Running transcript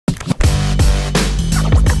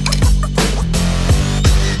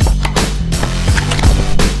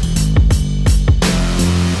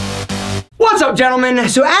up, gentlemen?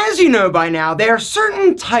 So as you know by now, there are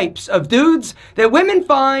certain types of dudes that women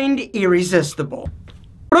find irresistible.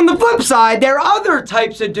 But on the flip side, there are other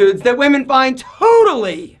types of dudes that women find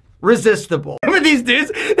totally resistible. With these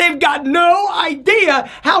dudes, they've got no idea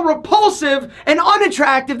how repulsive and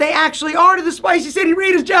unattractive they actually are to the Spicy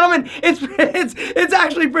Senoritas, gentlemen. It's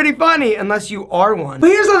actually pretty funny, unless you are one.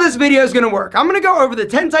 But here's how this video is gonna work. I'm gonna go over the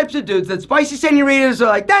 10 types of dudes that Spicy Senoritas are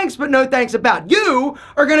like, thanks, but no thanks about. You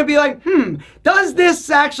are gonna be like, does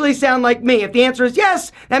this actually sound like me? If the answer is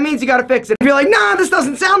yes, that means you gotta fix it. If you're like, nah, this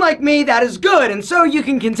doesn't sound like me, that is good. And so you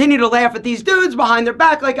can continue to laugh at these dudes behind their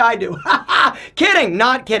back like I do. Kidding,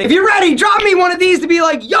 not kidding. If you're ready, drop me one of these to be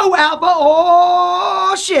like, yo, Alpha,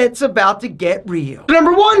 oh, shit's about to get real. So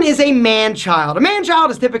number 1 is a man-child. A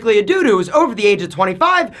man-child is typically a dude who is over the age of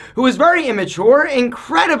 25, who is very immature,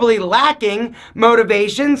 incredibly lacking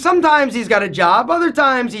motivation. Sometimes he's got a job, other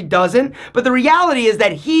times he doesn't, but the reality is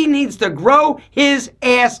that he needs to grow his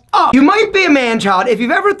ass up. You might be a man-child if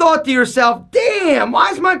you've ever thought to yourself, damn, why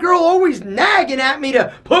is my girl always nagging at me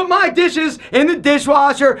to put my dishes in the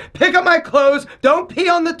dishwasher, pick up my clothes, don't pee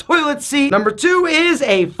on the toilet seat. Number 2 is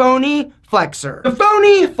a phony flexer. The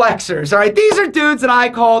phony flexers, all right, these are dudes that I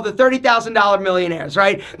call the $30,000 millionaires,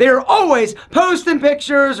 right? They're always posting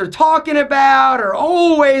pictures or talking about or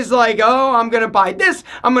always like, oh, I'm gonna buy this,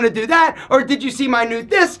 I'm gonna do that, or did you see my new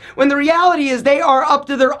this? When the reality is they are up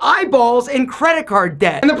to their eyeballs in credit card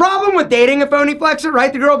debt. And the problem with dating a phony flexer,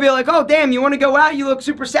 right? The girl will be like, oh, damn, you wanna go out? You look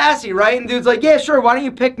super sassy, right? And the dude's like, yeah, sure, why don't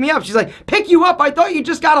you pick me up? She's like, pick you up? I thought you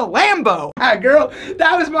just got a Lambo. Ah, girl,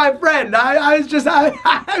 that was my friend. I was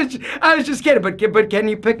just kidding, but can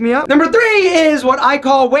you pick me up? Number 3 is what I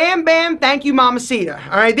call wham bam thank you Mamacita.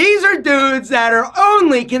 All right, these are dudes that are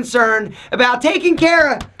only concerned about taking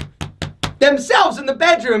care of themselves in the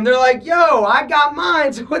bedroom. They're like, yo, I got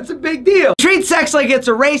mine, so what's the big deal? Treat sex like it's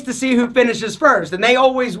a race to see who finishes first, and they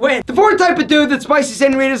always win. The 4th type of dude that Spicy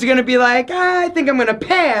Senoritas are gonna be like, I think I'm gonna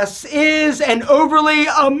pass, is an overly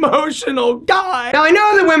emotional guy. Now, I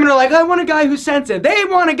know that women are like, I want a guy who's sensitive. They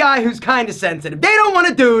want a guy who's kind of sensitive. They don't want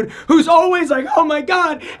a dude who's always like, oh my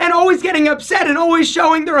God, and always getting upset and always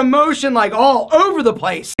showing their emotion like all over the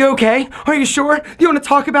place. You okay? Are you sure? Do you want to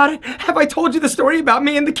talk about it? Have I told you the story about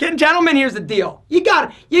me and the kid? Gentlemen, here's the deal. You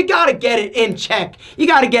gotta get it in check. You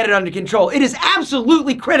gotta get it under control. It is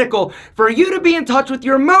absolutely critical for you to be in touch with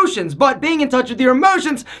your emotions, but being in touch with your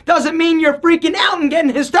emotions doesn't mean you're freaking out and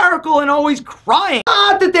getting hysterical and always crying.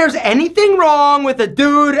 Not that there's anything wrong with a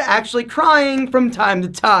dude actually crying from time to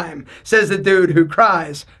time, says the dude who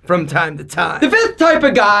cries from time to time. The 5th type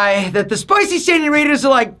of guy that the Spicy Senoritas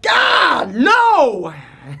are like, God, no!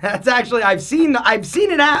 That's actually, I've seen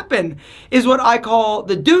it happen, is what I call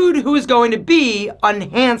the dude who is going to be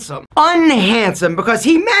unhandsome. Unhandsome, because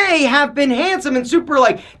he may have been handsome and super,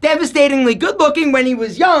 like, devastatingly good looking when he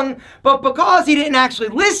was young, but because he didn't actually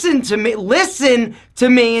listen to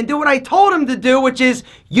me and do what I told him to do, which is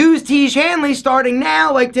use Tiege Hanley starting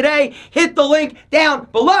now, like today, hit the link down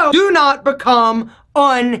below. Do not become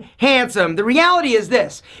unhandsome. The reality is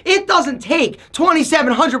this: it doesn't take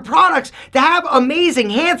 2,700 products to have amazing,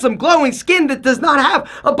 handsome, glowing skin that does not have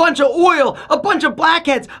a bunch of oil, a bunch of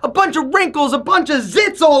blackheads, a bunch of wrinkles, a bunch of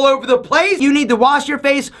zits all over the place. You need to wash your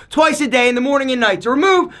face twice a day, in the morning and night, to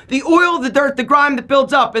remove the oil, the dirt, the grime that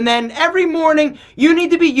builds up. And then every morning you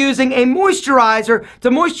need to be using a moisturizer to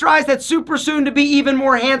moisturize that super soon to be even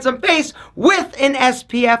more handsome face with an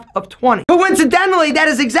SPF of 20. Coincidentally, that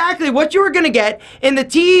is exactly what you are going to get in the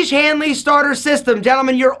Tiege Hanley starter system.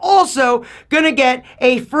 Gentlemen, you're also gonna get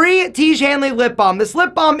a free Tiege Hanley lip balm. This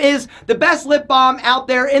lip balm is the best lip balm out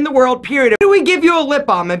there in the world, period. Why do we give you a lip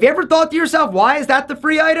balm? Have you ever thought to yourself, why is that the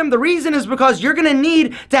free item? The reason is because you're gonna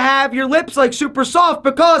need to have your lips like super soft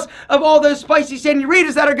because of all those Spicy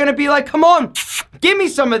Senoritas that are gonna be like, come on, give me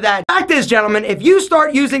some of that. Fact is, gentlemen, if you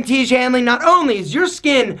start using Tiege Hanley, not only is your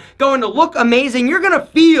skin going to look amazing, you're gonna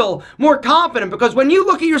feel more confident, because when you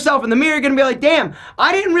look at yourself in the mirror, you're gonna be like, damn,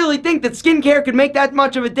 I didn't really think that skincare could make that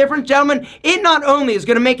much of a difference. Gentlemen, it not only is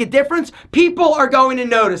gonna make a difference, people are going to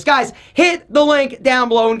notice. Guys, hit the link down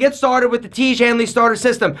below and get started with the Tiege Hanley starter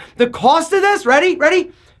system. The cost of this,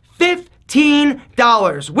 ready?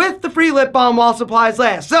 $15 with the free lip balm while supplies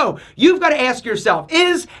last. So you've got to ask yourself,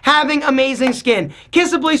 is having amazing skin,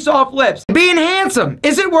 kissably soft lips, being handsome,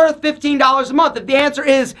 is it worth $15 a month? If the answer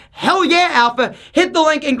is hell yeah, Alpha, hit the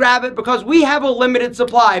link and grab it, because we have a limited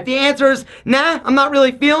supply. If the answer is nah, I'm not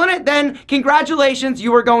really feeling it, then congratulations,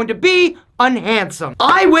 you are going to be unhandsome.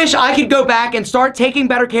 I wish I could go back and start taking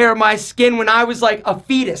better care of my skin when I was like a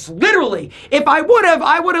fetus. Literally. If I would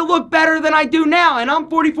have looked better than I do now, and I'm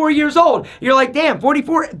 44 years old. You're like, damn,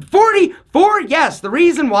 44 4, yes, the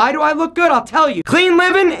reason why do I look good, I'll tell you. Clean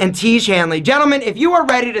living and Tiege Hanley. Gentlemen, if you are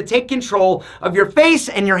ready to take control of your face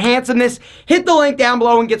and your handsomeness, hit the link down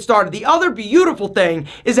below and get started. The other beautiful thing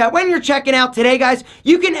is that when you're checking out today, guys,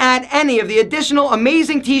 you can add any of the additional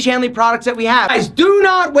amazing Tiege Hanley products that we have. Guys, do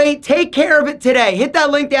not wait. Take care of it today. Hit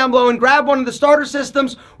that link down below and grab one of the starter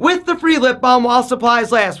systems with the free lip balm while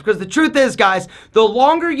supplies last. Because the truth is, guys, the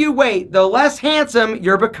longer you wait, the less handsome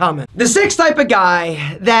you're becoming. The 6th type of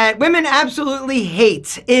guy that women absolutely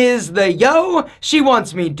hate is the yo, she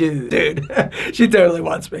wants me dude. Dude, she totally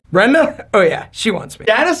wants me. Brenda? Oh yeah, she wants me.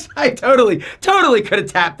 Janice? I totally could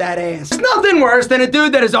have tapped that ass. There's nothing worse than a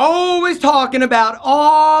dude that is always talking about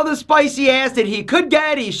all the spicy ass that he could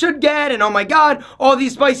get, he should get, and oh my god, all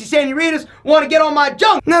these spicy senoritas want to get on my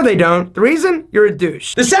junk. No, they don't. The reason? You're a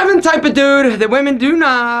douche. The 7th type of dude that women do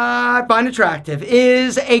not find attractive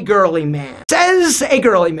is a girly man. Says a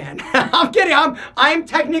girly man. I'm kidding. I'm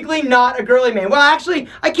technically not a girly man. Well, actually,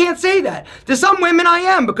 I can't say that. To some women, I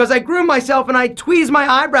am, because I groom myself and I tweeze my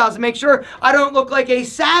eyebrows to make sure I don't look like a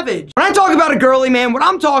savage. When I talk about a girly man, what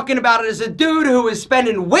I'm talking about is a dude who is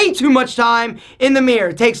spending way too much time in the mirror.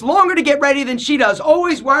 It takes longer to get ready than she does.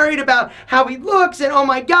 Always worried about how he looks and oh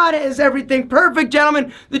my god, is everything perfect?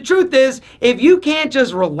 Gentlemen, the truth is, if you can't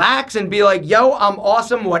just relax and be like, yo, I'm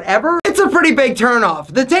awesome, whatever, it's a pretty big turnoff.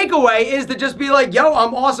 The takeaway is to just be like, yo,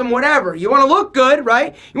 I'm awesome, whatever. You want to look good,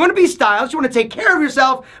 right? You want to be stylish, you want to take care of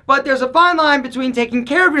yourself, but there's a fine line between taking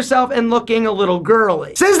care of yourself and looking a little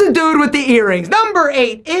girly. Says the dude with the earrings. Number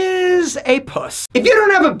 8 is a puss. If you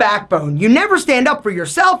don't have a backbone, you never stand up for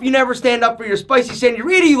yourself, you never stand up for your spicy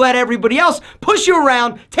senorita, you let everybody else push you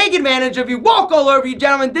around, take advantage of you, walk all over you,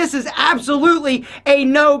 gentlemen. This is absolutely a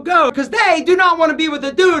no-go, because they do not want to be with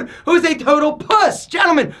a dude who is a total puss.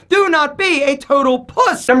 Gentlemen, do not be a total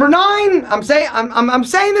puss. Number 9, I'm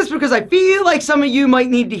saying this because I feel like some of you might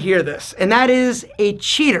need to hear this, and that is a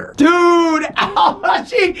cheater. Dude,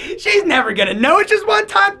 she's never gonna know. It's just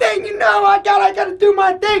one-time thing, you know. I gotta do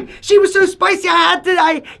my thing. She was so spicy,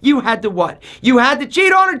 you had to what? You had to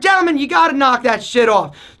cheat on her? Gentlemen, you gotta knock that shit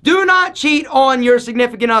off. Do not cheat on your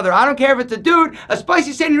significant other. I don't care if it's a dude, a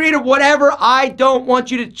spicy senorita, whatever, I don't want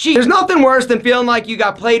you to cheat. There's nothing worse than feeling like you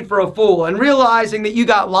got played for a fool and realizing that you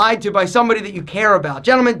got lied to by somebody that you care about.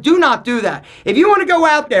 Gentlemen, do not do that. If you want to go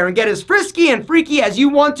out there and get as frisky and freaky as you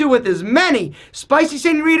want to with as many spicy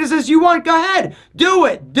senoritas as you want, go ahead. Do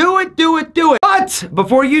it. Do it, do it, do it. But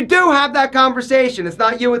before you do have that conversation, it's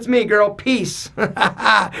not you, it's me, girl. Peace.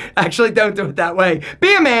 Actually, don't do it that way.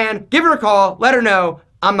 Be a man, give her a call, let her know,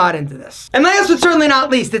 I'm not into this. And last but certainly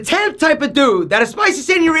not least, the 10th type of dude that a spicy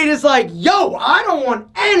senorita is like, yo, I don't want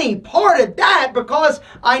any part of that because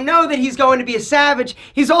I know that he's going to be a savage.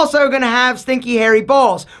 He's also going to have stinky hairy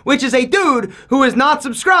balls, which is a dude who is not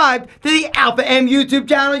subscribed to the Alpha M YouTube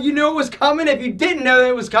channel. You knew it was coming. If you didn't know that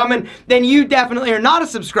it was coming, then you definitely are not a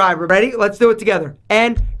subscriber. Ready? Let's do it together.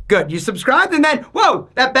 And good. You subscribed and then, whoa,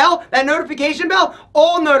 that bell, that notification bell,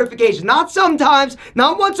 all notifications. Not sometimes,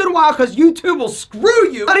 not once in a while, because YouTube will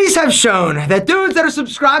screw you. Studies have shown that dudes that are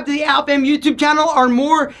subscribed to the Alpha M YouTube channel are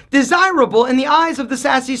more desirable in the eyes of the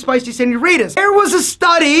sassy, spicy senoritas. There was a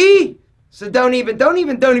study. So don't even,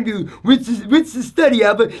 what's the study,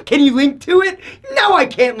 Alpha? Can you link to it? No, I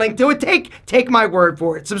can't link to it. Take my word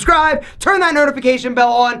for it. Subscribe, turn that notification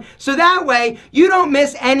bell on, so that way you don't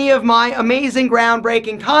miss any of my amazing,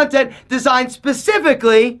 groundbreaking content designed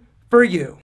specifically for you.